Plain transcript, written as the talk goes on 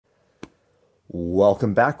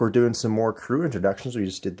Welcome back. We're doing some more crew introductions. We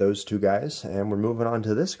just did those two guys, and we're moving on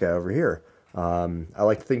to this guy over here. I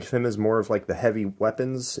like to think of him as more of like the heavy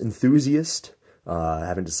weapons enthusiast. I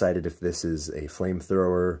haven't decided if this is a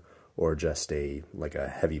flamethrower or just a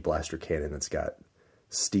heavy blaster cannon that's got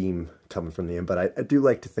steam coming from the end, but I do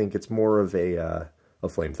like to think it's more of a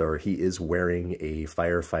flamethrower. He is wearing a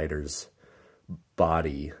firefighter's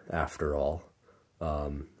body after all. I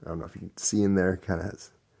don't know if you can see in there, kind of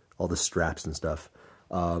has all the straps and stuff.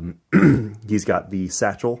 He's got the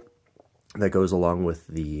satchel that goes along with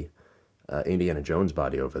the Indiana Jones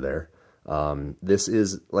body over there. This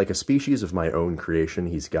is like a species of my own creation.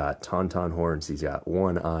 He's got tauntaun horns. He's got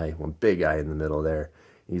one eye, one big eye in the middle there.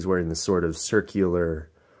 He's wearing this sort of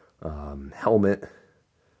circular helmet.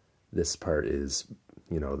 This part is,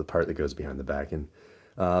 the part that goes behind the back. And,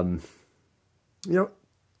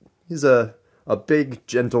 he's a big,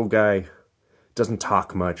 gentle guy. Doesn't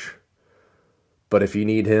talk much. But if you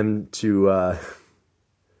need him to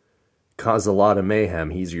cause a lot of mayhem,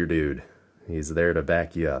 he's your dude. He's there to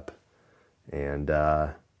back you up. And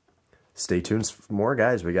stay tuned for more,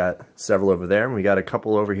 guys. We got several over there, and we got a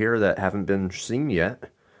couple over here that haven't been seen yet.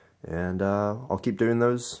 And I'll keep doing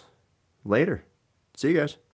those later. See you guys.